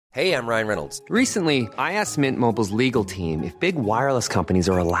Hey, I'm Ryan Reynolds. Recently, I asked Mint Mobile's legal team if big wireless companies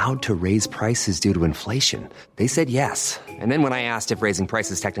are allowed to raise prices due to inflation. They said yes. And then when I asked if raising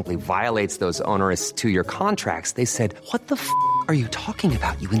prices technically violates those onerous two-year contracts, they said, "What the f*** are you talking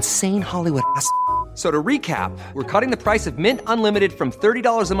about, you insane Hollywood ass?" So to recap, we're cutting the price of Mint Unlimited from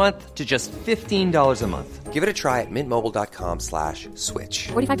 $30 a month to just $15 a month. Give it a try at mintmobile.com/switch.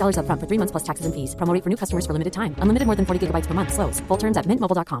 $45 up front for 3 months plus taxes and fees. Promo rate for new customers for limited time. Unlimited more than 40 gigabytes per month. Slows full terms at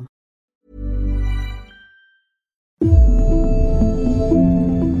mintmobile.com.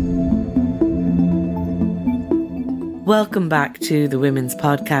 Welcome back to the Women's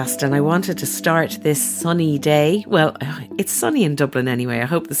Podcast, and I wanted to start this sunny day. Well, it's sunny in Dublin anyway. I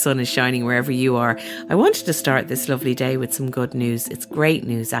hope the sun is shining wherever you are. I wanted to start this lovely day with some good news. It's great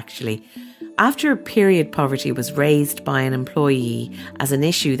news, actually. After period poverty was raised by an employee as an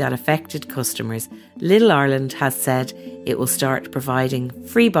issue that affected customers, Little Ireland has said it will start providing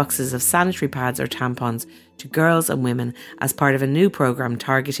free boxes of sanitary pads or tampons to girls and women as part of a new programme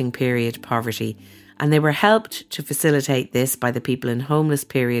targeting period poverty. And they were helped to facilitate this by the people in Homeless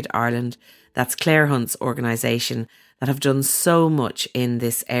Period Ireland, that's Claire Hunt's organisation, that have done so much in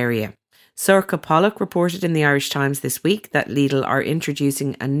this area. Sorcha Pollock reported in the Irish Times this week that Lidl are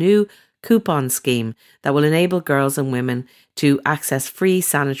introducing a new coupon scheme that will enable girls and women to access free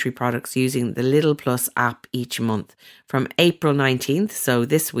sanitary products using the Lidl Plus app each month. From April 19th, so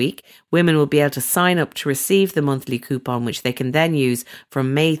this week, women will be able to sign up to receive the monthly coupon, which they can then use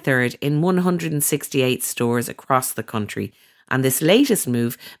from May 3rd in 168 stores across the country. And this latest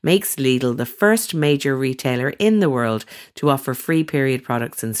move makes Lidl the first major retailer in the world to offer free period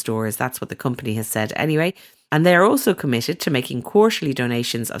products in stores. That's what the company has said anyway. And they are also committed to making quarterly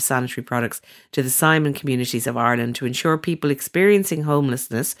donations of sanitary products to the Simon communities of Ireland to ensure people experiencing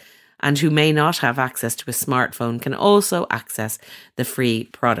homelessness and who may not have access to a smartphone can also access the free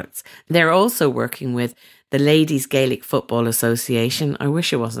products. They're also working with the Ladies Gaelic Football Association. I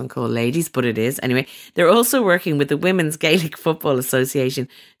wish it wasn't called ladies, but it is. Anyway, they're also working with the Women's Gaelic Football Association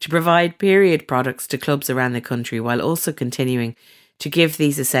to provide period products to clubs around the country, while also continuing to give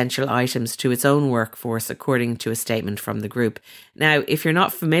these essential items to its own workforce, according to a statement from the group. Now, if you're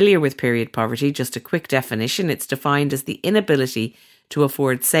not familiar with period poverty, just a quick definition, it's defined as the inability to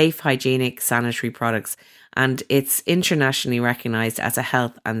afford safe, hygienic, sanitary products, and it's internationally recognised as a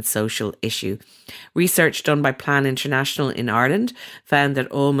health and social issue. Research done by Plan International in Ireland found that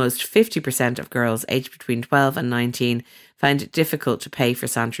almost 50% of girls aged between 12 and 19 found it difficult to pay for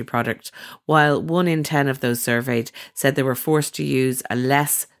sanitary products, while 1 in 10 of those surveyed said they were forced to use a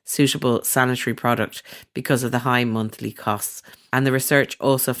less suitable sanitary product because of the high monthly costs. And the research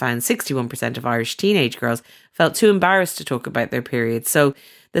also found 61% of Irish teenage girls felt too embarrassed to talk about their periods. So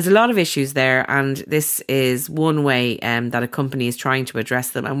there's a lot of issues there, and this is one way that a company is trying to address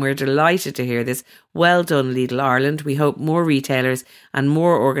them, and we're delighted to hear this. Well done, Lidl Ireland. We hope more retailers and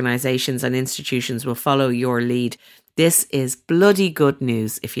more organisations and institutions will follow your lead. This is bloody good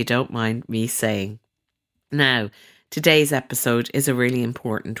news, if you don't mind me saying. Now, today's episode is a really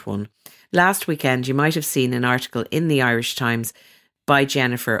important one. Last weekend, you might have seen an article in the Irish Times by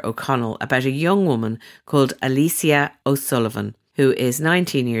Jennifer O'Connell about a young woman called Alicia O'Sullivan, who is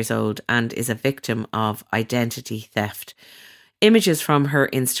 19 years old and is a victim of identity theft. Images from her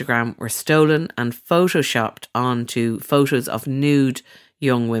Instagram were stolen and photoshopped onto photos of nude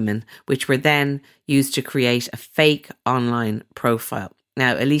young women, which were then used to create a fake online profile.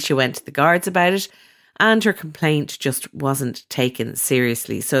 Now, Alicia went to the guards about it, and her complaint just wasn't taken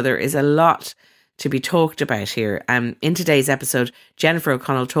seriously. So there is a lot to be talked about here. In today's episode, Jennifer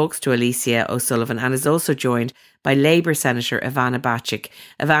O'Connell talks to Alicia O'Sullivan and is also joined by Labour Senator Ivana Bacik.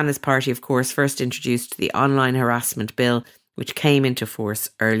 Ivana's party, of course, first introduced the online harassment bill, which came into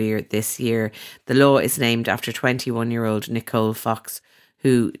force earlier this year. The law is named after 21-year-old Nicole Fox,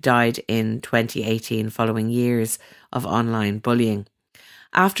 who died in 2018 following years of online bullying.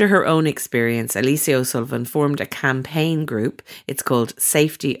 After her own experience, Alicia O'Sullivan formed a campaign group. It's called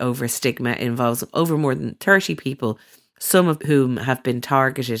Safety Over Stigma. It involves over more than 30 people, some of whom have been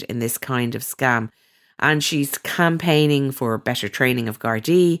targeted in this kind of scam. And she's campaigning for better training of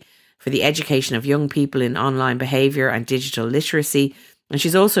Gardaí, for the education of young people in online behaviour and digital literacy. And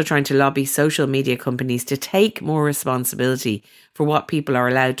she's also trying to lobby social media companies to take more responsibility for what people are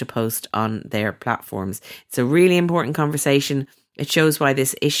allowed to post on their platforms. It's a really important conversation. It shows why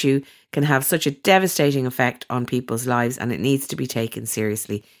this issue can have such a devastating effect on people's lives, and it needs to be taken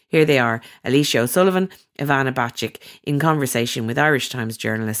seriously. Here they are, Alicia O'Sullivan, Ivana Bacik, in conversation with Irish Times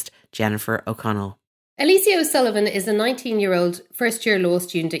journalist Jennifer O'Connell. Alicia O'Sullivan is a 19-year-old first-year law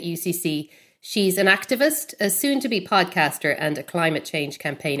student at UCC She's an activist, a soon-to-be podcaster and a climate change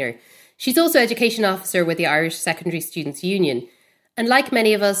campaigner. She's also Education Officer with the Irish Secondary Students' Union. And like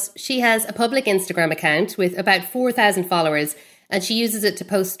many of us, she has a public Instagram account with about 4,000 followers, and she uses it to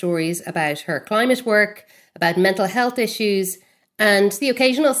post stories about her climate work, about mental health issues, and the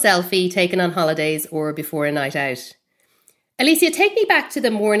occasional selfie taken on holidays or before a night out. Alicia, take me back to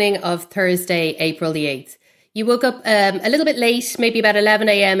the morning of Thursday, April the 8th. You woke up a little bit late, maybe about 11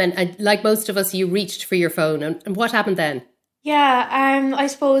 a.m, and like most of us, you reached for your phone. And what happened then? Yeah, I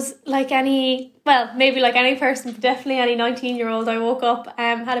suppose like any person, but definitely any 19-year-old, I woke up,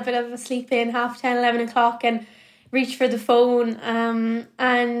 had a bit of a sleep in, 10:30, 11 o'clock, and reached for the phone.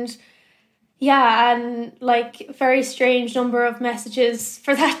 And like very strange number of messages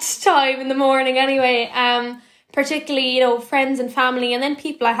for that time in the morning anyway. Particularly, friends and family, and then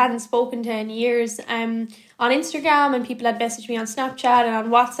people I hadn't spoken to in years on Instagram, and people had messaged me on Snapchat and on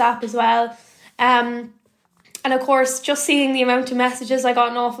WhatsApp as well. And of course, just seeing the amount of messages, I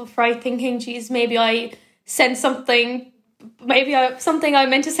got an awful fright thinking, geez, maybe I sent something, something I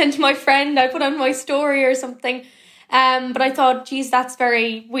meant to send to my friend, I put on my story or something. But I thought, geez, that's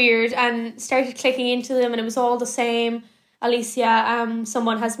very weird, and started clicking into them, and it was all the same. Alicia,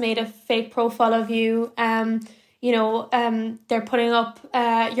 someone has made a fake profile of you. They're putting up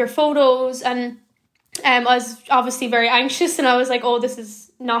your photos, and I was obviously very anxious, and I was like, oh, this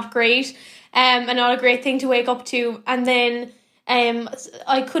is not great. And not a great thing to wake up to. And then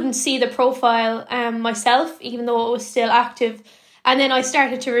I couldn't see the profile myself, even though it was still active. And then I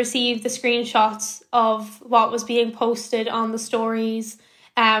started to receive the screenshots of what was being posted on the stories,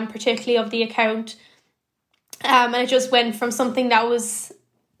 particularly of the account. And it just went from something that was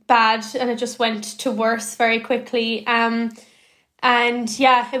bad, and it just went to worse very quickly. And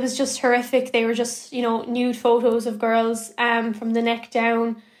yeah, it was just horrific. They were just, nude photos of girls from the neck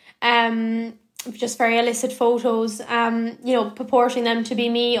down. Just very illicit photos, purporting them to be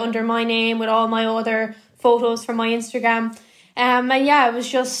me under my name with all my other photos from my Instagram. And yeah, it was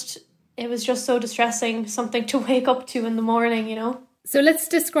just so distressing, something to wake up to in the morning, So let's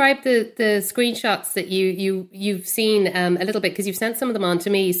describe the screenshots that you've seen a little bit, because you've sent some of them on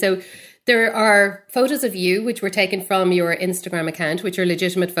to me. So there are photos of you, which were taken from your Instagram account, which are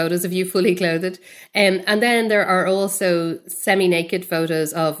legitimate photos of you fully clothed. And then there are also semi-naked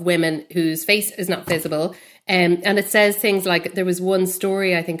photos of women whose face is not visible. And it says things like, there was one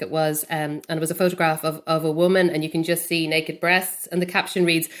story, I think it was, and it was a photograph of a woman, and you can just see naked breasts. And the caption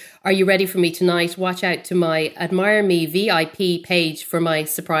reads, "Are you ready for me tonight? Watch out to my Admire Me VIP page for my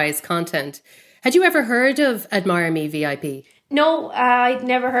surprise content." Had you ever heard of Admire Me VIP? No, I'd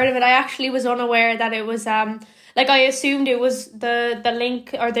never heard of it. I actually was unaware that it was, I assumed it was the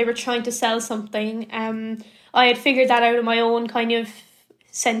link, or they were trying to sell something. I had figured that out in my own kind of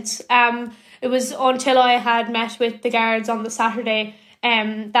sense. It was until I had met with the guards on the Saturday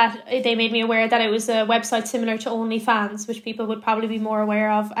that they made me aware that it was a website similar to OnlyFans, which people would probably be more aware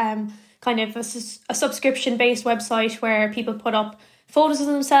of. Kind of a subscription-based website where people put up photos of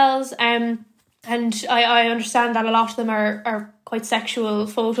themselves. And I understand that a lot of them are quite sexual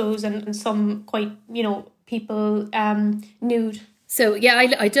photos, and some quite, people nude. So yeah,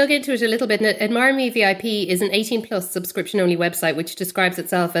 I dug into it a little bit. Admire Me VIP is an 18 plus subscription only website, which describes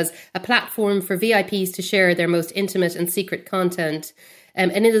itself as a platform for VIPs to share their most intimate and secret content.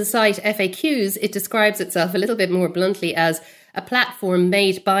 And in the site FAQs, it describes itself a little bit more bluntly as a platform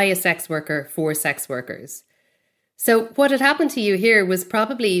made by a sex worker for sex workers. So what had happened to you here was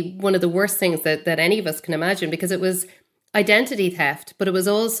probably one of the worst things that any of us can imagine, because it was identity theft, but it was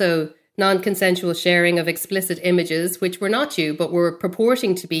also non-consensual sharing of explicit images, which were not you, but were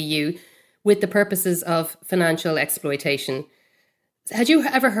purporting to be you, with the purposes of financial exploitation. Had you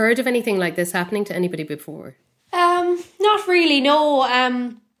ever heard of anything like this happening to anybody before? Not really, no.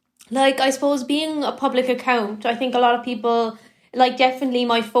 I suppose being a public account, I think a lot of people, definitely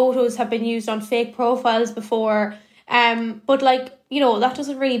my photos have been used on fake profiles before. But that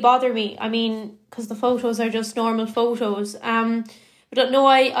doesn't really bother me. I mean, because the photos are just normal photos. But no,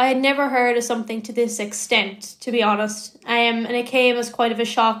 I had never heard of something to this extent, to be honest. And it came as quite of a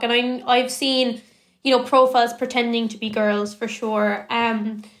shock. And I've seen, profiles pretending to be girls for sure.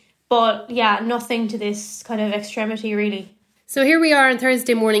 But yeah, nothing to this kind of extremity, really. So here we are on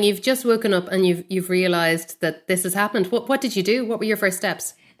Thursday morning. You've just woken up and you've realised that this has happened. What did you do? What were your first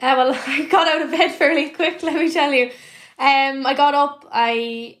steps? Well, I got out of bed fairly quick, let me tell you. I got up,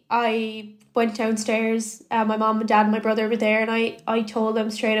 I went downstairs, my mom and dad and my brother were there, and I told them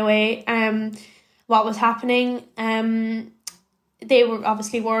straight away what was happening. They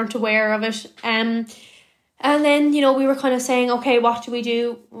weren't aware of it. And then, you know, we were kind of saying, okay, what do we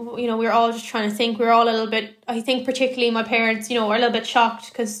do? You know, we were all just trying to think. We were all a little bit, I think particularly my parents, you know, were a little bit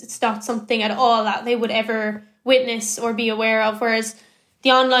shocked because it's not something at all that they would ever witness or be aware of. Whereas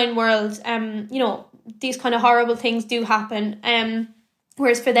the online world, you know, these kind of horrible things do happen.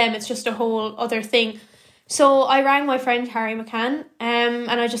 Whereas for them, it's just a whole other thing. So I rang my friend Harry McCann, and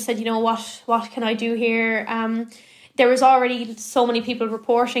I just said, you know, what can I do here? There was already so many people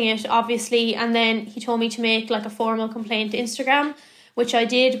reporting it, obviously, and then he told me to make like a formal complaint to Instagram, which I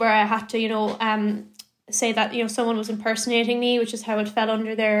did, where I had to, you know, say that, you know, someone was impersonating me, which is how it fell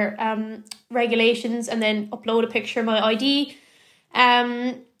under their regulations, and then upload a picture of my ID.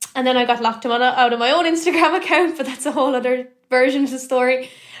 And then I got locked out of my own Instagram account, but that's a whole other version of the story.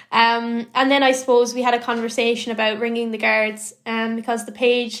 And then I suppose we had a conversation about ringing the guards, because the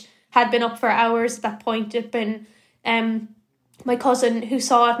page had been up for hours at that point. It'd been my cousin who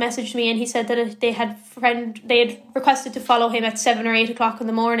saw it messaged me, and he said that they had requested to follow him at 7 or 8 o'clock in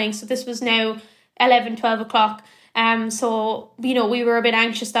the morning. So this was now 11, 12 o'clock. So, you know, we were a bit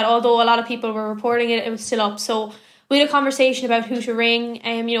anxious that although a lot of people were reporting it, it was still up. So we had a conversation about who to ring.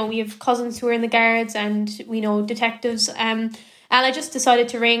 You know, we have cousins who are in the guards, and we know detectives. And I just decided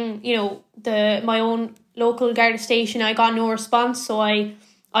to ring, you know, my own local guard station. I got no response, so I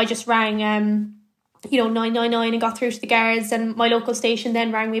just rang 999 and got through to the guards, and my local station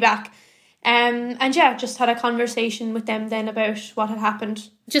then rang me back. And yeah, just had a conversation with them then about what had happened.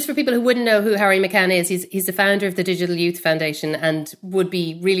 Just for people who wouldn't know who Harry McCann is, he's the founder of the Digital Youth Foundation and would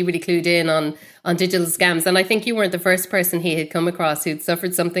be really, really clued in on digital scams. And I think you weren't the first person he had come across who'd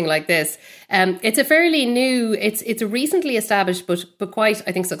suffered something like this. It's a fairly new, it's a recently established but quite,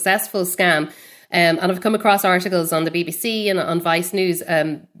 I think, successful scam. And I've come across articles on the BBC and on Vice News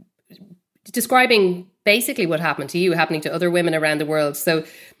describing basically what happened to you happening to other women around the world. So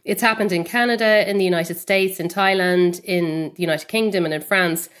it's happened in Canada, in the United States, in Thailand, in the United Kingdom and in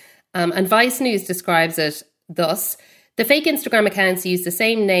France. And Vice News describes it thus: the fake Instagram accounts use the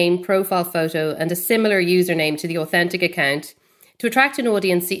same name, profile photo and a similar username to the authentic account. To attract an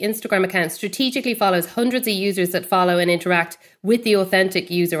audience, the Instagram account strategically follows hundreds of users that follow and interact with the authentic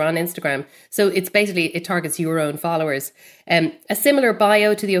user on Instagram. So it's basically, it targets your own followers. A similar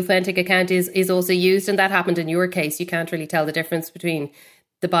bio to the authentic account is also used, and that happened in your case. You can't really tell the difference between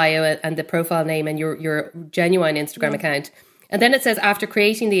the bio and the profile name and your genuine Instagram account. And then it says, after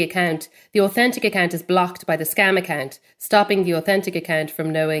creating the account, the authentic account is blocked by the scam account, stopping the authentic account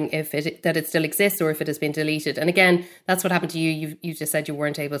from knowing that it still exists or if it has been deleted. And again, that's what happened to you. You just said you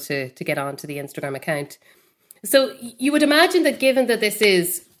weren't able to get onto the Instagram account. So you would imagine that given that this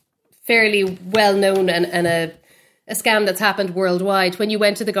is fairly well known and a scam that's happened worldwide, when you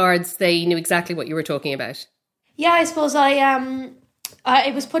went to the guards, they knew exactly what you were talking about. Yeah, I suppose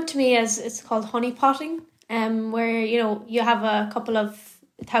it was put to me as, it's called honeypotting. Where, you know, you have a couple of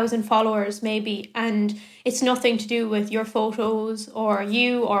 1,000 followers maybe, and it's nothing to do with your photos or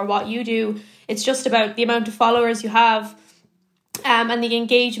you or what you do. It's just about the amount of followers you have, and the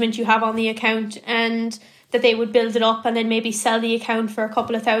engagement you have on the account, and that they would build it up and then maybe sell the account for a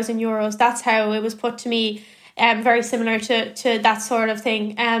couple of €1,000. That's how it was put to me. Very similar to that sort of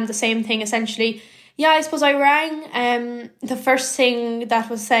thing. The same thing essentially. Yeah, I suppose I rang. The first thing that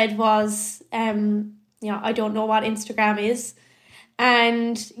was said was, I don't know what Instagram is.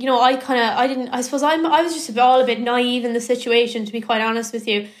 And, you know, I was just all a bit naive in the situation, to be quite honest with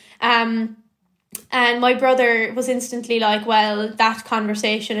you. And my brother was instantly like, well, that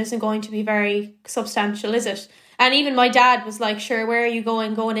conversation isn't going to be very substantial, is it? And even my dad was like, sure, where are you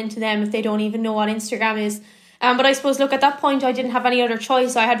going into them if they don't even know what Instagram is? But I suppose, look, at that point, I didn't have any other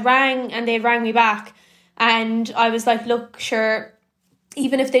choice. I had rang and they'd rang me back. And I was like, look, sure,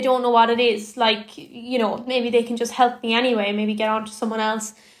 even if they don't know what it is, like, you know, maybe they can just help me anyway, maybe get on to someone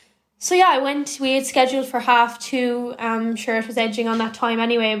else. So yeah, we had scheduled for 2:30. Sure, it was edging on that time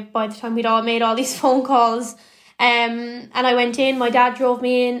anyway, by the time we'd all made all these phone calls. And I went in, my dad drove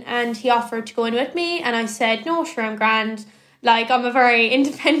me in and he offered to go in with me. And I said, no, sure, I'm grand. Like, I'm a very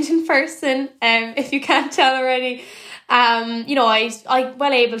independent person, if you can't tell already. You know, I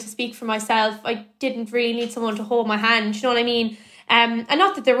well able to speak for myself. I didn't really need someone to hold my hand, you know what I mean? And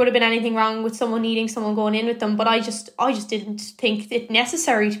not that there would have been anything wrong with someone needing someone going in with them, but I just didn't think it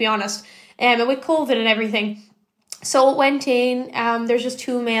necessary, to be honest, and with COVID and everything. So went in, there's just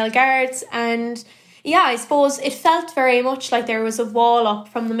 2 male guards, and yeah, I suppose it felt very much like there was a wall up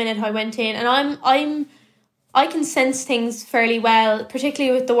from the minute I went in. And I can sense things fairly well,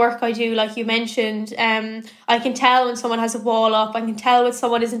 particularly with the work I do, like you mentioned. I can tell when someone has a wall up. I can tell when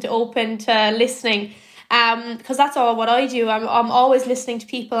someone isn't open to listening. Because that's all what I do. I'm always listening to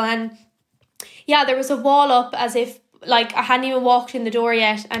people, and yeah, there was a wall up as if like I hadn't even walked in the door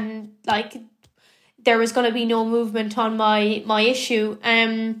yet, and like there was going to be no movement on my issue.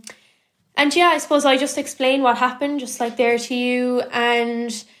 And yeah, I suppose I just explained what happened, just like there to you.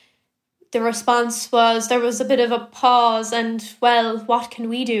 And the response was, there was a bit of a pause and, well, what can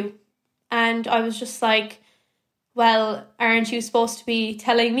we do? And I was just like, well, aren't you supposed to be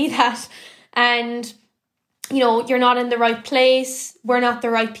telling me that? And, you know, you're not in the right place. We're not the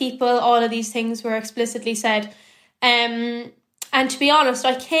right people. All of these things were explicitly said. And to be honest,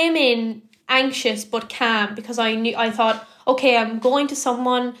 I came in anxious but calm, because I thought, okay, I'm going to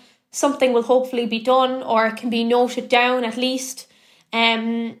someone, something will hopefully be done, or it can be noted down at least.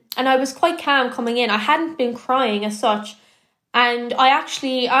 And I was quite calm coming in. I hadn't been crying as such, and I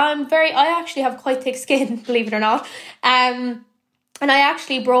actually have quite thick skin, believe it or not. And I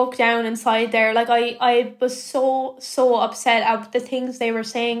actually broke down inside there. Like I was so upset at the things they were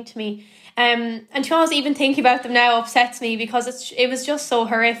saying to me. And to be honest, even thinking about them now upsets me, because it was just so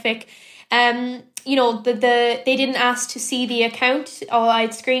horrific. You know, they didn't ask to see the account. I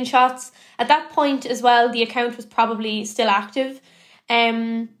had screenshots at that point as well. The account was probably still active.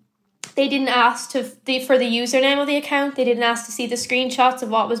 They didn't ask for the username of the account. They didn't ask to see the screenshots of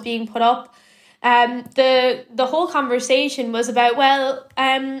what was being put up. The whole conversation was about, well,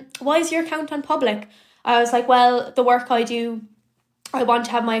 why is your account on public? I was like, well, the work I do, I want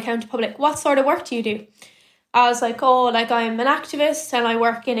to have my account public. What sort of work do you do? I was like, oh, like I'm an activist and I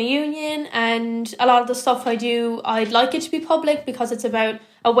work in a union, and a lot of the stuff I do, I'd like it to be public because it's about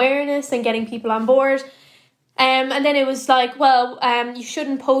awareness and getting people on board. And then it was like, well, you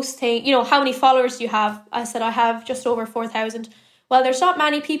shouldn't post things, you know, how many followers do you have? I said, I have just over 4,000. Well, there's not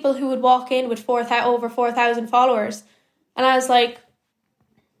many people who would walk in with over 4,000 followers. And I was like,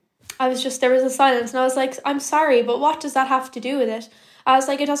 there was a silence, and I was like, I'm sorry, but what does that have to do with it? I was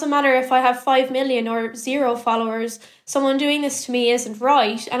like, it doesn't matter if I have 5 million or 0 followers. Someone doing this to me isn't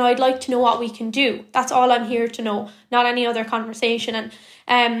right, and I'd like to know what we can do. That's all I'm here to know, not any other conversation.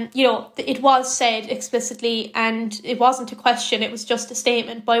 And, you know, it was said explicitly, and it wasn't a question, it was just a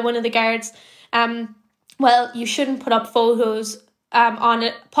statement by one of the guards. Well, you shouldn't put up photos on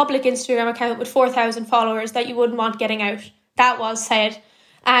a public Instagram account with 4,000 followers that you wouldn't want getting out. That was said.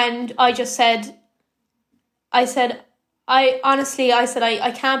 And I just said, I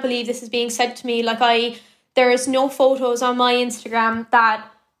can't believe this is being said to me. Like there is no photos on my Instagram that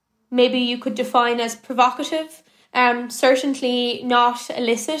maybe you could define as provocative, certainly not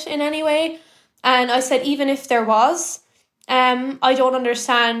illicit in any way. And I said, even if there was, I don't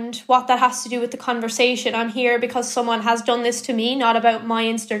understand what that has to do with the conversation. I'm here because someone has done this to me, not about my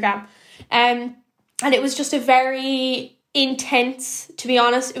Instagram. And it was just a very intense, to be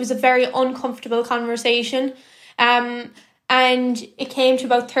honest, it was a very uncomfortable conversation. And it came to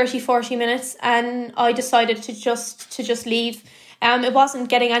about 30-40 minutes, and I decided to just leave. It wasn't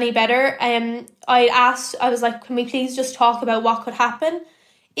getting any better. I was like, can we please just talk about what could happen?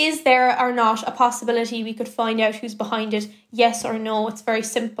 Is there or not a possibility we could find out who's behind it? Yes or no? It's very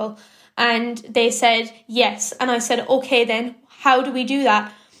simple. And they said yes. And I said, okay, then how do we do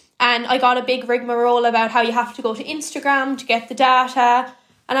that? And I got a big rigmarole about how you have to go to Instagram to get the data.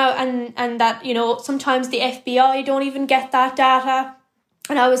 And that, you know, sometimes the FBI don't even get that data.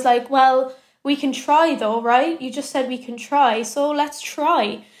 And I was like, well, we can try though, right? You just said we can try, so let's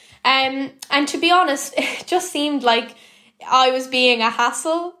try. And to be honest, it just seemed like I was being a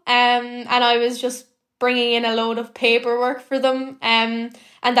hassle, and I was just bringing in a load of paperwork for them. And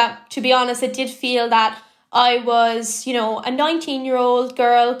that, to be honest, it did feel that I was, you know, a 19-year-old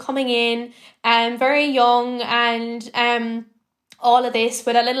girl coming in, very young, and all of this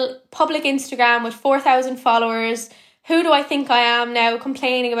with a little public Instagram with 4,000 followers. Who do I think I am now,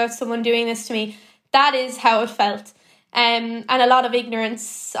 complaining about someone doing this to me? That is how it felt. And a lot of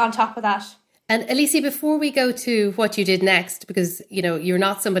ignorance on top of that. And Alicia, before we go to what you did next, because, you know, you're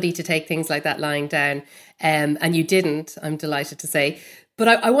not somebody to take things like that lying down, and you didn't, I'm delighted to say. But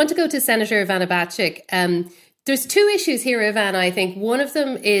I want to go to Senator Ivana Bacik. There's two issues here, Ivana, I think. One of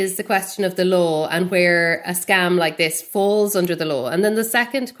them is the question of the law and where a scam like this falls under the law. And then the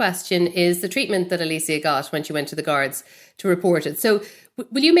second question is the treatment that Alicia got when she went to the guards to report it. So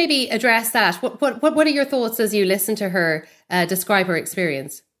will you maybe address that? What are your thoughts as you listen to her describe her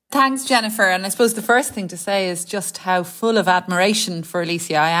experience? Thanks, Jennifer. And I suppose the first thing to say is just how full of admiration for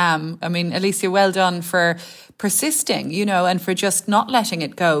Alicia I am. I mean, Alicia, well done for persisting, and for just not letting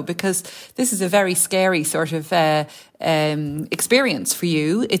it go, because this is a very scary sort of experience for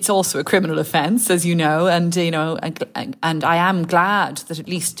you. It's also a criminal offence, as you know, and I am glad that at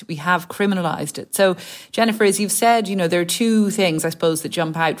least we have criminalised it. So, Jennifer, as you've said, there are two things, I suppose, that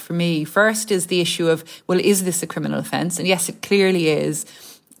jump out for me. First is the issue of, well, is this a criminal offence? And yes, it clearly is.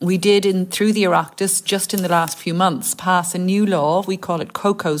 We did, through the Oireachtas, just in the last few months, pass a new law. We call it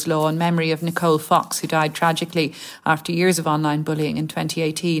Coco's Law, in memory of Nicole Fox, who died tragically after years of online bullying in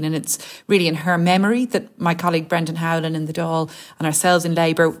 2018. And it's really in her memory that my colleague Brendan Howlin in the Dáil and ourselves in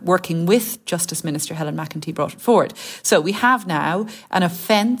Labour, working with Justice Minister Helen McEntee, brought it forward. So we have now an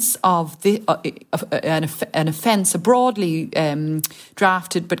offence a broadly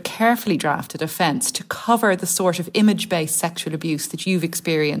drafted but carefully drafted offence to cover the sort of image-based sexual abuse that you've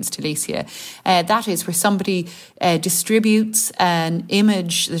experienced, Alicia. That is where somebody distributes an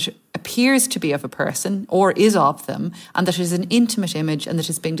image that appears to be of a person or is of them, and that is an intimate image and that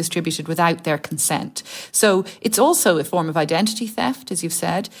is being distributed without their consent. So it's also a form of identity theft, as you've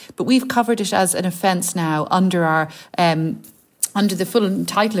said, but we've covered it as an offence now under our under the full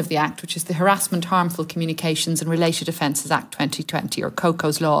title of the Act, which is the Harassment, Harmful Communications and Related Offences Act 2020, or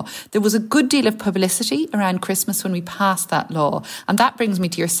COCO's Law. There was a good deal of publicity around Christmas when we passed that law. And that brings me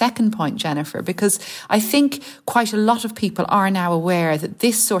to your second point, Jennifer, because I think quite a lot of people are now aware that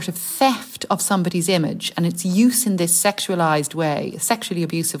this sort of theft of somebody's image and its use in this sexualised way, sexually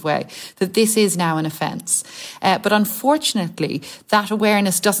abusive way, that this is now an offence. But unfortunately, that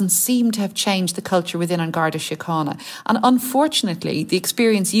awareness doesn't seem to have changed the culture within An Garda Síochána. And unfortunately, the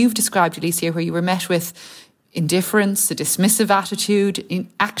experience you've described, Alicia, where you were met with indifference, a dismissive attitude,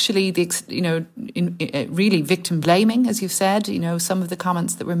 really victim blaming, as you've said. Some of the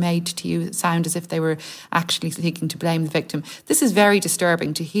comments that were made to you sound as if they were actually seeking to blame the victim. This is very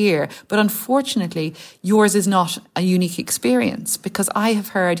disturbing to hear, but unfortunately, yours is not a unique experience, because I have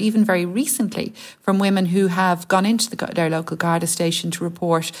heard, even very recently, from women who have gone into their local Garda station to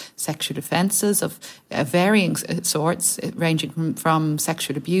report sexual offences of varying sorts, ranging from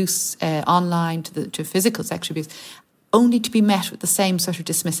sexual abuse online to physical sexual abuse, only to be met with the same sort of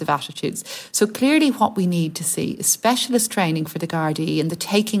dismissive attitudes. So clearly what we need to see is specialist training for the Gardaí in the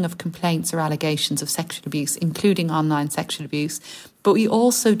taking of complaints or allegations of sexual abuse, including online sexual abuse. But we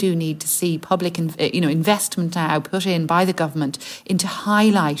also do need to see public investment now put in by the government into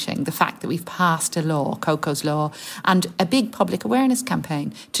highlighting the fact that we've passed a law, COCO's Law, and a big public awareness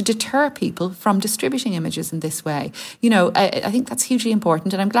campaign to deter people from distributing images in this way. I think that's hugely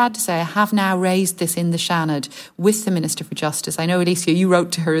important, and I'm glad to say I have now raised this in the Seanad with the Minister for Justice. I know, Alicia, you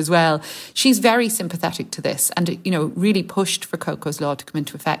wrote to her as well. She's very sympathetic to this and, really pushed for COCO's Law to come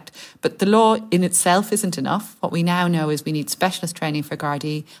into effect. But the law in itself isn't enough. What we now know is we need specialist training for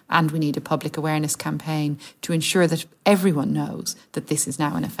Gardaí, and we need a public awareness campaign to ensure that everyone knows that this is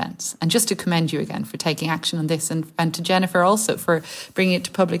now an offence. And just to commend you again for taking action on this, and to Jennifer also for bringing it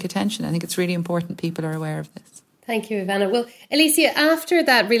to public attention. I think it's really important people are aware of this. Thank you, Ivana. Well, Alicia, after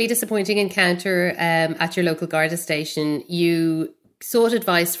that really disappointing encounter at your local Garda station, you sought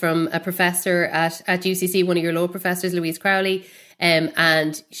advice from a professor at UCC, one of your law professors, Louise Crowley,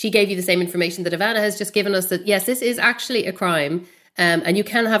 and she gave you the same information that Ivana has just given us, that yes, this is actually a crime, and you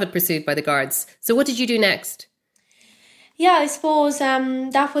can have it pursued by the guards. So what did you do next? Yeah, I suppose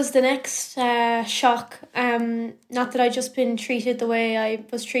that was the next shock. Not that I'd just been treated the way I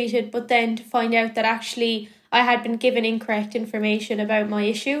was treated, but then to find out that actually I had been given incorrect information about my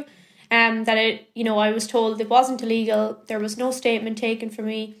issue. I was told it wasn't illegal, there was no statement taken from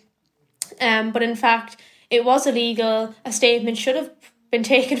me. But in fact, it was illegal. A statement should have been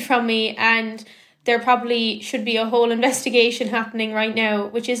taken from me, and there probably should be a whole investigation happening right now,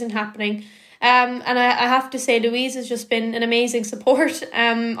 which isn't happening. And I have to say, Louise has just been an amazing support,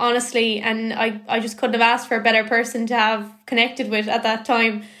 honestly, and I just couldn't have asked for a better person to have connected with at that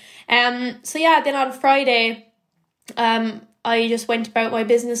time. Then on Friday, I just went about my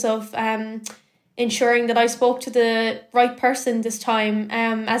business of ensuring that I spoke to the right person this time,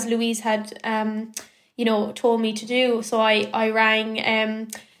 as Louise had told me to do. So I rang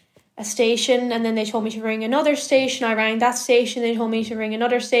a station, and then they told me to ring another station. I rang that station, they told me to ring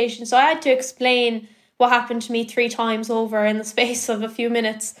another station. So I had to explain what happened to me 3 times over in the space of a few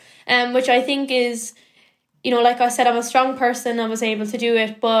minutes, which I think is, like I said, I'm a strong person, I was able to do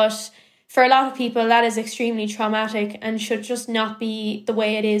it, but for a lot of people that is extremely traumatic and should just not be the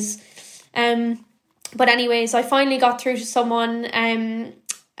way it is. But anyways, I finally got through to someone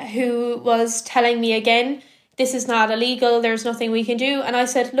who was telling me again, this is not illegal, there's nothing we can do. And I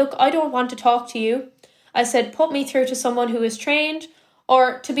said, look, I don't want to talk to you. I said, put me through to someone who is trained,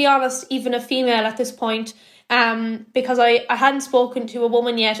 or to be honest, even a female at this point, because I hadn't spoken to a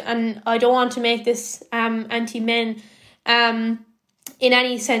woman yet, and I don't want to make this anti-men in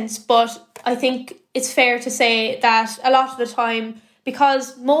any sense, but I think it's fair to say that a lot of the time,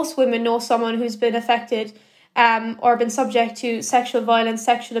 because most women know someone who's been affected or been subject to sexual violence,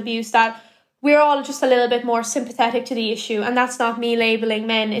 sexual abuse, that we're all just a little bit more sympathetic to the issue. And that's not me labelling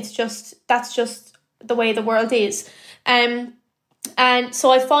men, that's just the way the world is. And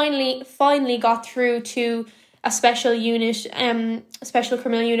so I finally got through to a special unit, a special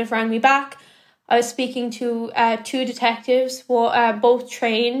criminal unit rang me back. I was speaking to 2 detectives, both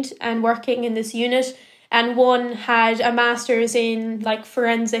trained and working in this unit, and one had a master's in like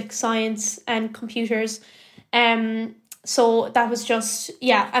forensic science and computers. So that was just,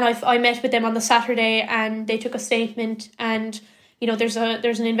 and I met with them on the Saturday, and they took a statement, and you know there's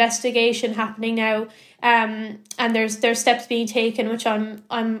an investigation happening now, and there's steps being taken, which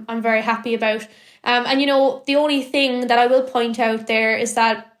I'm very happy about. And you know, the only thing that I will point out there is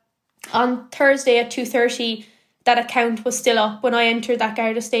that on Thursday at 2:30, that account was still up when I entered that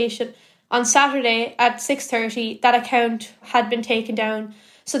Garda station. On Saturday at 6:30, that account had been taken down.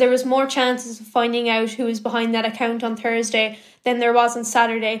 So there was more chances of finding out who was behind that account on Thursday than there was on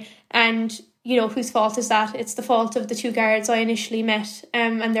Saturday. And, you know, whose fault is that? It's the fault of the 2 guards I initially met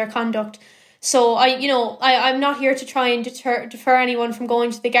and their conduct. So I'm not here to try and deter anyone from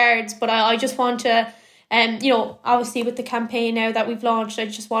going to the guards, but I just want to, obviously with the campaign now that we've launched, I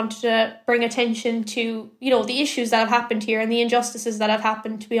just wanted to bring attention to, the issues that have happened here and the injustices that have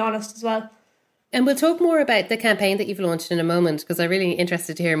happened, to be honest, as well. And we'll talk more about the campaign that you've launched in a moment, because I'm really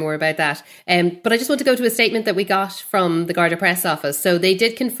interested to hear more about that. But I just want to go to a statement that we got from the Garda Press Office. So they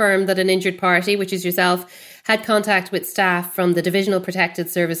did confirm that an injured party, which is yourself, had contact with staff from the Divisional Protected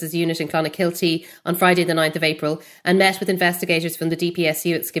Services Unit in Clonakilty on Friday the 9th of April and met with investigators from the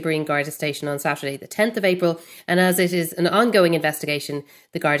DPSU at Skibbereen Garda Station on Saturday the 10th of April. And as it is an ongoing investigation,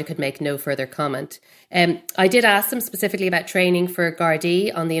 the Garda could make no further comment. I did ask them specifically about training for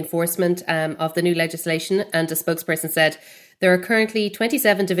Gardaí on the enforcement of the new legislation, and a spokesperson said there are currently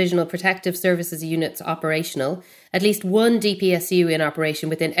 27 Divisional Protective Services units operational, at least 1 DPSU in operation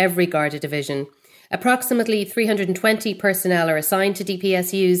within every Garda division. Approximately 320 personnel are assigned to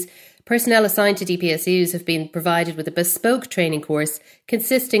DPSUs. Personnel assigned to DPSUs have been provided with a bespoke training course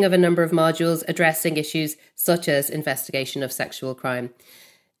consisting of a number of modules addressing issues such as investigation of sexual crime.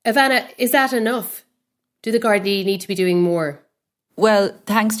 Ivana, is that enough? Do the Gardaí need to be doing more? Well,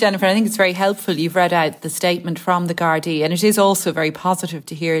 thanks, Jennifer. I think it's very helpful you've read out the statement from the Gardaí, and it is also very positive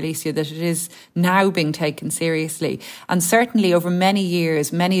to hear, Alicia, that it is now being taken seriously. And certainly over many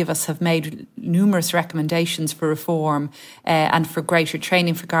years, many of us have made numerous recommendations for reform and for greater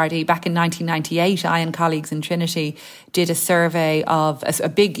training for Gardaí. Back in 1998, I and colleagues in Trinity did a survey of a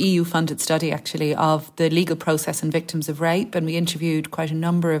big EU-funded study, actually, of the legal process and victims of rape, and we interviewed quite a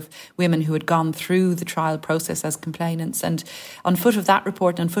number of women who had gone through the trial process as complainants. And on foot of that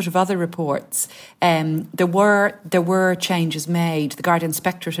report and on foot of other reports, there were changes made. The Garda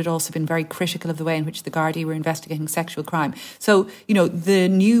Inspectorate had also been very critical of the way in which the Gardaí were investigating sexual crime. So, the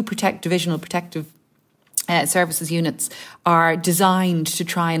new divisional protective services units are designed to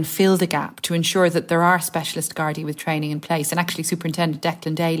try and fill the gap, to ensure that there are specialist Gardaí with training in place. And actually, Superintendent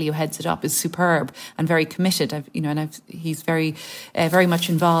Declan Daly, who heads it up, is superb and very committed. He's very, very much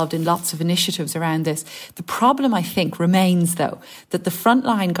involved in lots of initiatives around this. The problem, I think, remains, though, that the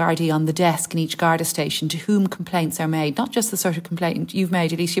frontline Gardaí on the desk in each Garda station to whom complaints are made, not just the sort of complaint you've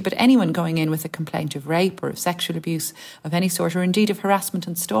made, Alicia, but anyone going in with a complaint of rape or of sexual abuse of any sort, or indeed of harassment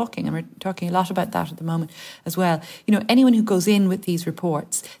and stalking, and we're talking a lot about that at the moment as well. Anyone who goes in with these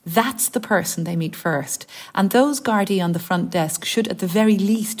reports, that's the person they meet first. And those Gardaí on the front desk should at the very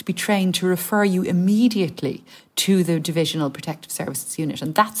least be trained to refer you immediately to the Divisional Protective Services Unit.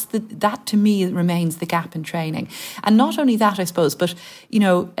 And that to me remains the gap in training. And not only that, I suppose, but,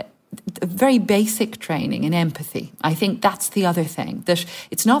 very basic training in empathy. I think that's the other thing. That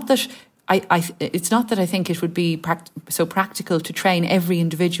it's not that it's not that I think it would be so practical to train every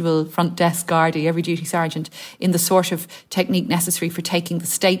individual front desk Gardaí, every duty sergeant, in the sort of technique necessary for taking the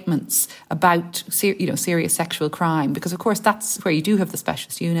statements about serious sexual crime, because of course that's where you do have the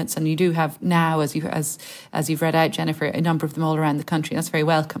specialist units, and you do have now, as you've read out, Jennifer, a number of them all around the country. That's very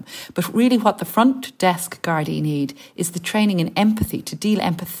welcome. But really, what the front desk Gardaí need is the training in empathy, to deal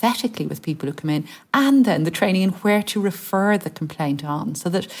empathetically with people who come in, and then the training in where to refer the complaint on, so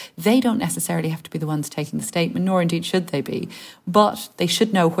that they don't necessarily have to be the ones taking the statement, nor indeed should they be. But they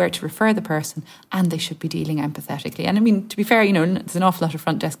should know where to refer the person, and they should be dealing empathetically. And I mean, to be fair, there's an awful lot of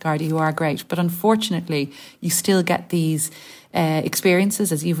front desk Gardaí who are great, but unfortunately, you still get these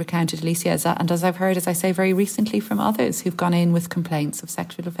experiences, as you've recounted, Alicia, and as I've heard, as I say, very recently from others who've gone in with complaints of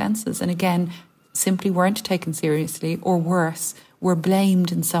sexual offences, and again, simply weren't taken seriously, or worse, were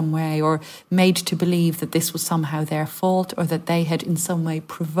blamed in some way or made to believe that this was somehow their fault, or that they had in some way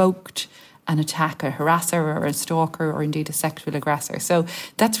provoked an attack, a harasser or a stalker, or indeed a sexual aggressor. So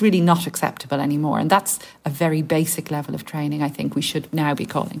that's really not acceptable anymore. And that's a very basic level of training I think we should now be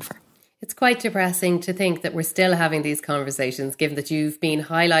calling for. It's quite depressing to think that we're still having these conversations, given that you've been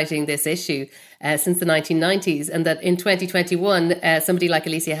highlighting this issue since the 1990s, and that in 2021, somebody like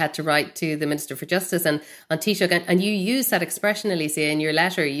Alicia had to write to the Minister for Justice and on Taoiseach, and you used that expression, Alicia, in your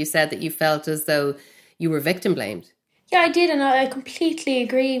letter. You said that you felt as though you were victim blamed. Yeah, I did, and I completely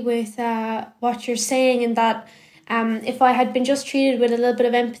agree with what you're saying, in that if I had been just treated with a little bit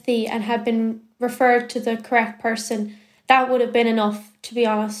of empathy and had been referred to the correct person, that would have been enough, to be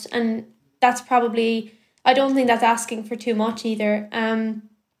honest. And that's probably, I don't think that's asking for too much either. And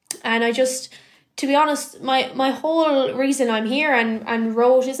I just, to be honest, my whole reason I'm here and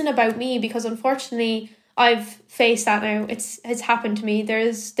wrote isn't about me, because unfortunately I've faced that now. It's happened to me.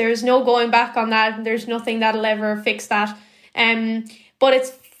 There's no going back on that. There's nothing that'll ever fix that. But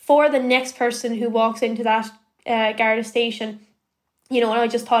it's for the next person who walks into that Garda station. And I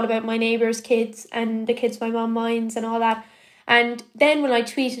just thought about my neighbours' kids and the kids my mum minds and all that. And then when I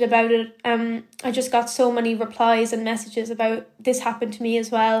tweeted about it, I just got so many replies and messages about this happened to me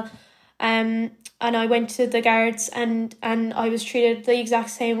as well. And I went to the guards and I was treated the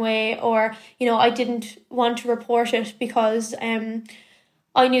exact same way, or, I didn't want to report it because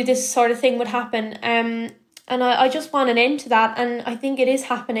I knew this sort of thing would happen. And I just want an end to that. And I think it is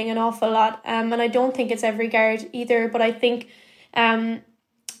happening an awful lot. And I don't think it's every guard either, but I think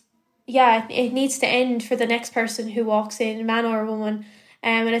it needs to end for the next person who walks in, man or woman.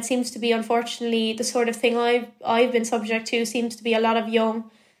 And it seems to be, unfortunately, the sort of thing I've been subject to seems to be a lot of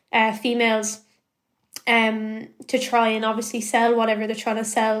young females to try and obviously sell whatever they're trying to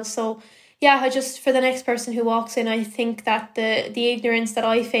sell. So I just, for the next person who walks in, I think that the ignorance that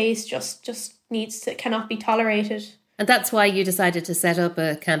I face just cannot be tolerated. And that's why you decided to set up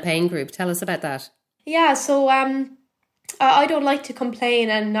a campaign group. Tell us about that. Yeah, so I don't like to complain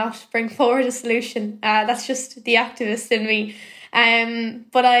and not bring forward a solution. That's just the activist in me.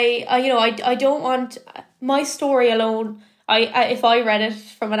 But I don't want my story alone. If I read it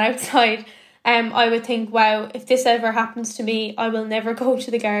from an outside, I would think, wow, if this ever happens to me, I will never go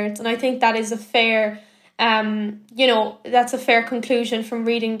to the guards. And I think that is a fair, that's a fair conclusion from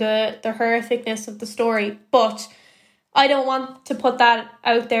reading the horrificness of the story. But I don't want to put that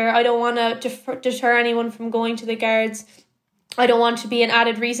out there. I don't want to deter anyone from going to the guards. I don't want to be an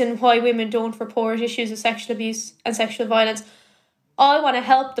added reason why women don't report issues of sexual abuse and sexual violence. I want to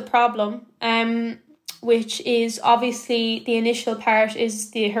help the problem, which is obviously the initial part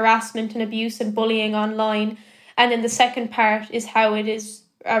is the harassment and abuse and bullying online. And then the second part is how it is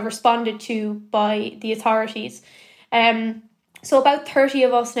responded to by the authorities. So about 30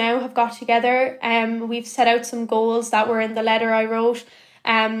 of us now have got together. We've set out some goals that were in the letter I wrote.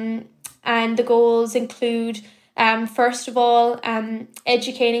 And the goals include, first of all,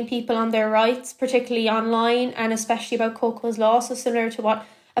 educating people on their rights, particularly online, and especially about Coco's Law. So similar to what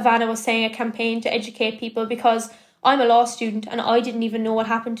Ivana was saying, a campaign to educate people, because I'm a law student and I didn't even know what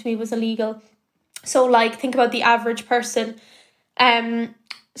happened to me was illegal. So think about the average person.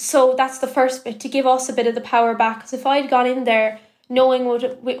 So that's the first bit, to give us a bit of the power back. Because if I'd gone in there knowing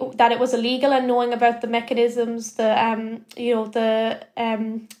that it was illegal and knowing about the mechanisms, the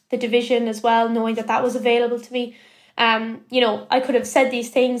division as well, knowing that was available to me, I could have said these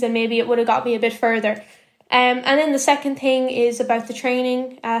things and maybe it would have got me a bit further. And then the second thing is about the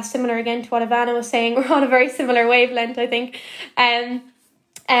training, similar again to what Ivana was saying. We're on a very similar wavelength, I think.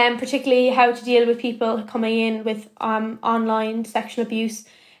 Particularly how to deal with people coming in with online sexual abuse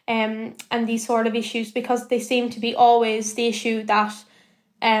and these sort of issues, because they seem to be always the issue that,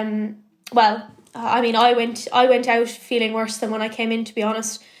 I went out feeling worse than when I came in, to be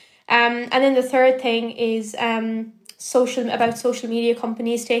honest. And then the third thing is social media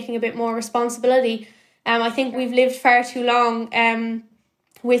companies taking a bit more responsibility. I think we've lived far too long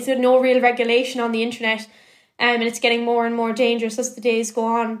with no real regulation on the internet, and it's getting more and more dangerous as the days go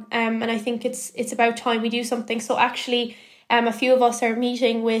on. And I think it's about time we do something. So actually, a few of us are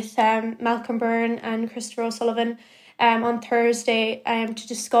meeting with Malcolm Byrne and Christopher O'Sullivan on Thursday to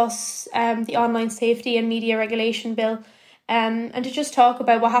discuss the Online Safety and Media Regulation Bill. and to just talk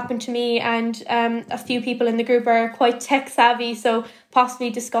about what happened to me. And a few people in the group are quite tech savvy, so possibly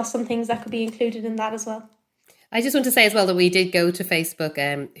discuss some things that could be included in that as well. I just want to say as well that we did go to Facebook,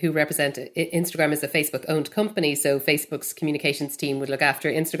 who represent Instagram as a Facebook-owned company, so Facebook's communications team would look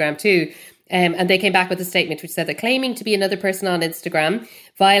after Instagram too. And they came back with a statement which said that claiming to be another person on Instagram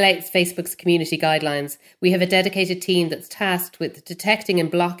violates Facebook's community guidelines. We have a dedicated team that's tasked with detecting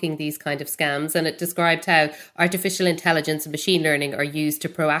and blocking these kind of scams. And it described how artificial intelligence and machine learning are used to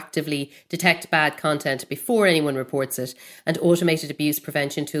proactively detect bad content before anyone reports it. And automated abuse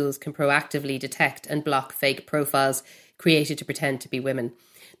prevention tools can proactively detect and block fake profiles created to pretend to be women.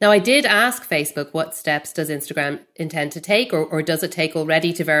 Now, I did ask Facebook what steps does Instagram intend to take, or does it take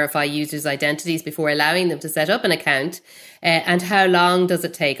already to verify users' identities before allowing them to set up an account? And how long does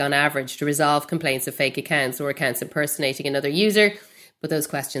it take on average to resolve complaints of fake accounts or accounts impersonating another user? But those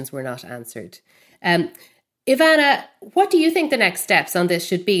questions were not answered. Ivana, what do you think the next steps on this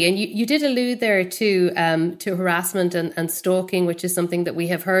should be? And you did allude there to harassment and stalking, which is something that we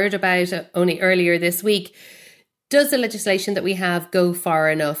have heard about only earlier this week. Does the legislation that we have go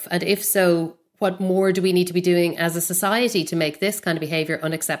far enough? And if so, what more do we need to be doing as a society to make this kind of behaviour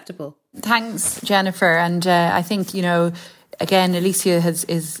unacceptable? Thanks, Jennifer. And I think, again, Alicia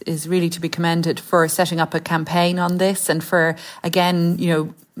is really to be commended for setting up a campaign on this and for, again,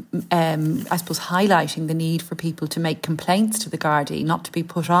 I suppose highlighting the need for people to make complaints to the Gardaí, not to be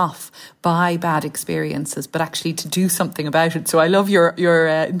put off by bad experiences, but actually to do something about it. So I love your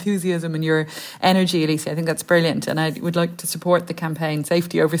enthusiasm and your energy, Alicia. I think that's brilliant. And I would like to support the campaign,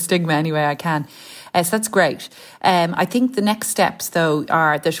 Safety Over Stigma, any way I can. So that's great. I think the next steps, though,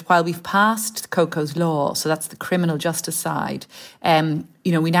 are that while we've passed Coco's law, so that's the criminal justice side,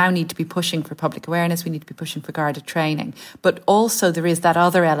 we now need to be pushing for public awareness. We need to be pushing for Garda training. But also there is that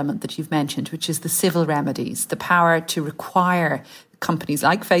other element that you've mentioned, which is the civil remedies, the power to require companies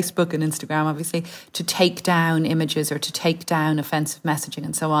like Facebook and Instagram, obviously, to take down images or to take down offensive messaging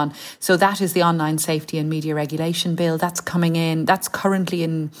and so on. So that is the Online Safety and Media Regulation Bill. That's coming in. That's currently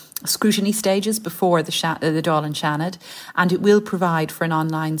in scrutiny stages before the Dáil and Seanad, and it will provide for an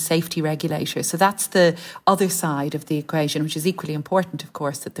online safety regulator. So that's the other side of the equation, which is equally important, of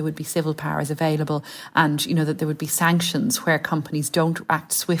course, that there would be civil powers available and, that there would be sanctions where companies don't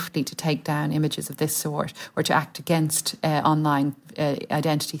act swiftly to take down images of this sort or to act against online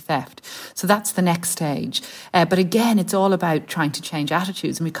identity theft. So that's the next stage. But again, it's all about trying to change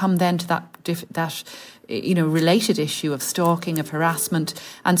attitudes. And we come then to that related issue of stalking, of harassment.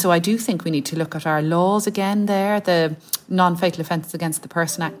 And so I do think we need to look at our laws again there. The Non-Fatal Offences Against the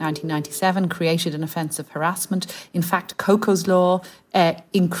Person Act 1997 created an offence of harassment. In fact, Coco's law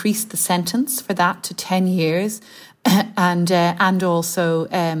increased the sentence for that to 10 years. And also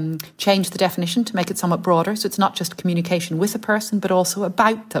change the definition to make it somewhat broader. So it's not just communication with a person, but also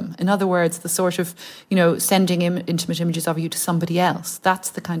about them. In other words, the sort of, sending intimate images of you to somebody else.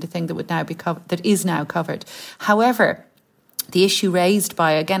 That's the kind of thing that would now be that is now covered. However, the issue raised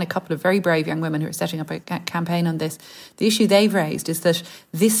by, again, a couple of very brave young women who are setting up a campaign on this, the issue they've raised is that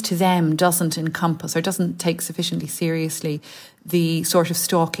this to them doesn't encompass or doesn't take sufficiently seriously the sort of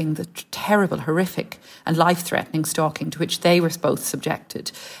stalking, the terrible, horrific and life-threatening stalking to which they were both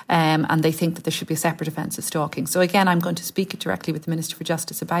subjected. And they think that there should be a separate offence of stalking. So again, I'm going to speak directly with the Minister for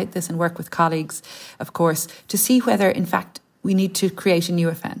Justice about this and work with colleagues, of course, to see whether, in fact, we need to create a new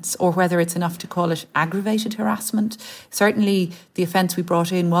offence or whether it's enough to call it aggravated harassment. Certainly the offence we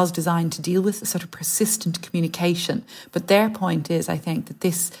brought in was designed to deal with a sort of persistent communication. But their point is, I think, that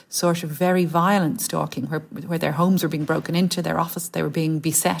this sort of very violent stalking where their homes were being broken into, their office, they were being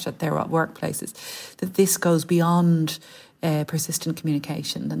beset at their workplaces, that this goes beyond persistent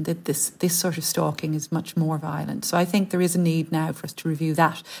communication and that this sort of stalking is much more violent. So I think there is a need now for us to review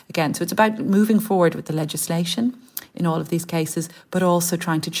that again. So it's about moving forward with the legislation in all of these cases, but also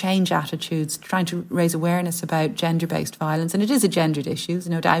trying to change attitudes, trying to raise awareness about gender-based violence. And it is a gendered issue, there's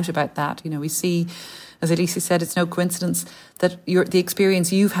no doubt about that. We see, as Alicia said, it's no coincidence that the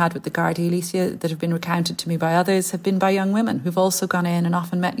experience you've had with the Gardaí, Alicia, that have been recounted to me by others, have been by young women who've also gone in and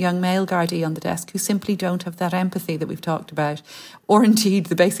often met young male Gardaí on the desk who simply don't have that empathy that we've talked about, or indeed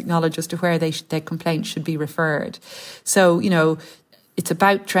the basic knowledge as to where their complaints should be referred. So, it's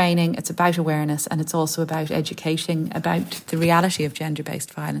about training, it's about awareness, and it's also about educating about the reality of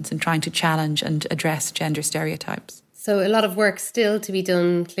gender-based violence and trying to challenge and address gender stereotypes. So a lot of work still to be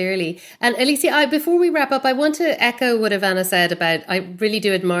done, clearly. And Alicia, before we wrap up, I want to echo what Ivana said about, I really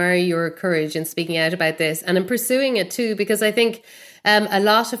do admire your courage in speaking out about this and in pursuing it too, because I think a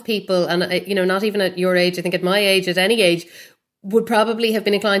lot of people, and not even at your age, I think at my age, at any age, would probably have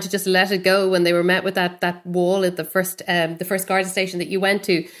been inclined to just let it go when they were met with that wall at the first guard station that you went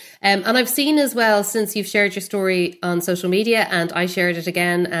to. And I've seen as well, since you've shared your story on social media, and I shared it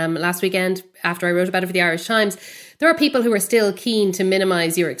again last weekend after I wrote about it for the Irish Times, there are people who are still keen to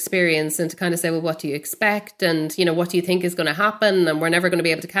minimise your experience and to kind of say, well, what do you expect? And, you know, what do you think is going to happen? And we're never going to be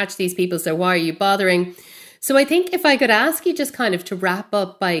able to catch these people, so why are you bothering? So I think if I could ask you just kind of to wrap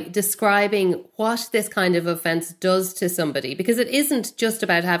up by describing what this kind of offence does to somebody, because it isn't just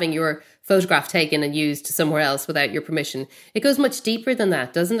about having your photograph taken and used somewhere else without your permission. It goes much deeper than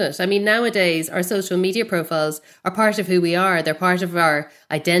that, doesn't it? I mean, nowadays, our social media profiles are part of who we are. They're part of our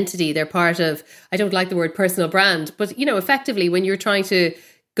identity. They're part of, I don't like the word personal brand, but, you know, effectively when you're trying to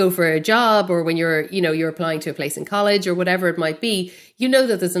go for a job, or when you're applying to a place in college or whatever it might be, you know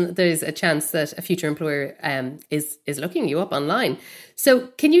that there's a chance that a future employer is looking you up online. So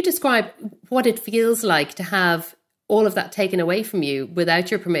can you describe what it feels like to have all of that taken away from you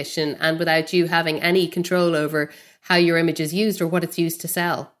without your permission and without you having any control over how your image is used or what it's used to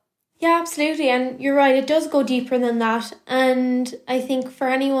sell? Yeah, absolutely. And you're right, it does go deeper than that. And I think for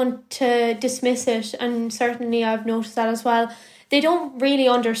anyone to dismiss it, and certainly I've noticed that as well, they don't really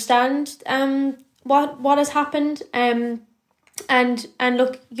understand what has happened. And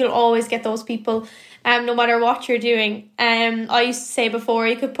look, you'll always get those people, no matter what you're doing. I used to say before,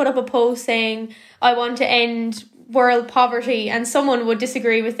 you could put up a post saying, I want to end world poverty, and someone would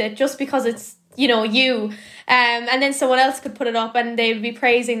disagree with it just because it's, you know, you. And then someone else could put it up and they would be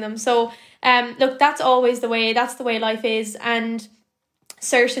praising them. So look, that's always the way life is. And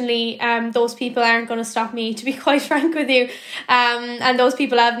certainly those people aren't going to stop me, to be quite frank with you. And those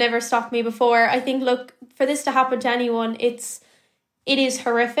people have never stopped me before. I think, look, for this to happen to anyone, it is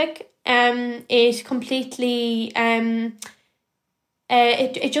horrific. It completely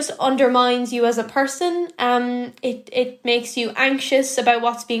it just undermines you as a person. It makes you anxious about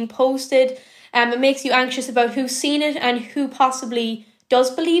what's being posted. It makes you anxious about who's seen it and who possibly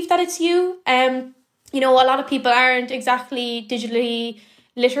does believe that it's you. You know, a lot of people aren't exactly digitally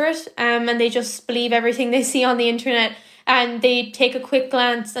literate, and they just believe everything they see on the internet, and they take a quick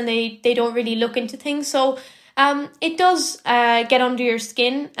glance and they don't really look into things. So it does get under your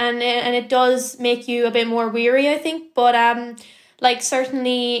skin, and it does make you a bit more weary, I think. But like,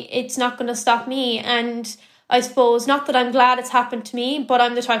 certainly it's not going to stop me. And I suppose, not that I'm glad it's happened to me, but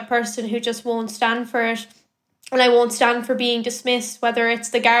I'm the type of person who just won't stand for it. And I won't stand for being dismissed, whether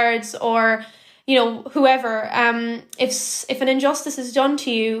it's the guards or, you know, whoever. If an injustice is done to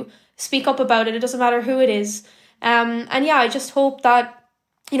you, speak up about it. It doesn't matter who it is. And yeah, I just hope that,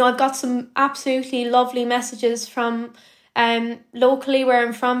 you know, I've got some absolutely lovely messages from locally where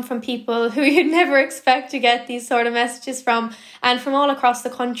I'm from people who you'd never expect to get these sort of messages from, and from all across the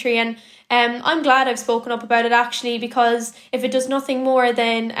country. And I'm glad I've spoken up about it, actually, because if it does nothing more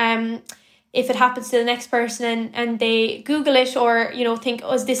than if it happens to the next person and they Google it, or, you know, think,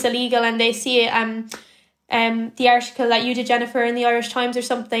 oh, is this illegal, and they see the article that you did, Jennifer, in the Irish Times or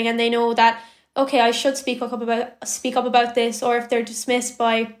something, and they know that, okay, I should speak up about this, or if they're dismissed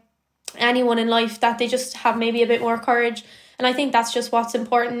by anyone in life, that they just have maybe a bit more courage. And I think that's just what's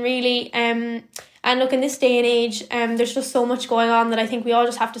important, really. And look, in this day and age, there's just so much going on that I think we all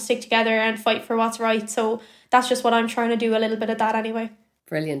just have to stick together and fight for what's right. So that's just what I'm trying to do, a little bit of that anyway.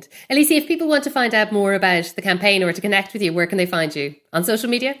 Brilliant. Alicia, if people want to find out more about the campaign or to connect with you, where can they find you? On social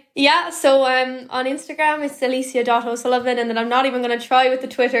media? Yeah, so on Instagram it's alicia.o'sullivan, and then I'm not even going to try with the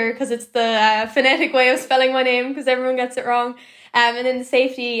Twitter because it's the phonetic way of spelling my name, because everyone gets it wrong. And then the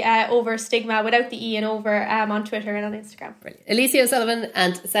safety over stigma, without the E and over, on Twitter and on Instagram. Brilliant. Alicia O'Sullivan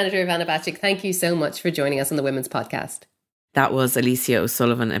and Senator Ivana Bacik, thank you so much for joining us on the Women's Podcast. That was Alicia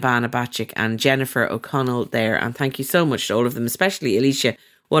O'Sullivan, Ivana Bacik and Jennifer O'Connell there. And thank you so much to all of them, especially Alicia.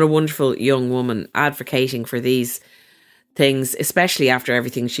 What a wonderful young woman advocating for these things, especially after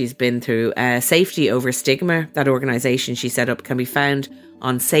everything she's been through. Safety Over Stigma, that organisation she set up, can be found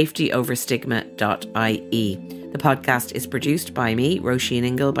on safetyoverstigma.ie. The podcast is produced by me, Roisin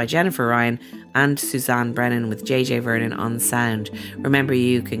Ingle, by Jennifer Ryan and Suzanne Brennan, with JJ Vernon on sound. Remember,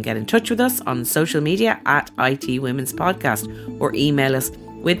 you can get in touch with us on social media at IT Women's Podcast, or email us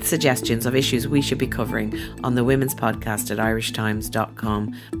with suggestions of issues we should be covering on the Women's Podcast at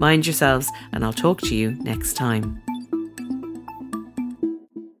irishtimes.com. Mind yourselves, and I'll talk to you next time.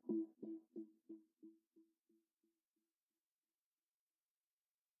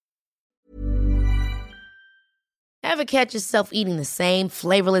 Ever catch yourself eating the same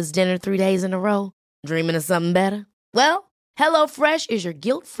flavorless dinner 3 days in a row? Dreaming of something better? Well, HelloFresh is your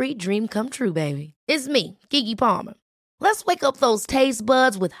guilt-free dream come true, baby. It's me, Keke Palmer. Let's wake up those taste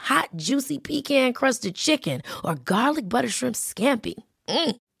buds with hot, juicy pecan-crusted chicken or garlic butter shrimp scampi.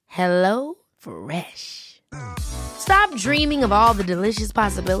 Hello Fresh. Stop dreaming of all the delicious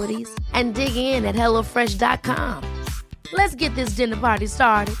possibilities and dig in at HelloFresh.com. Let's get this dinner party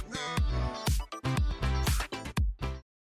started.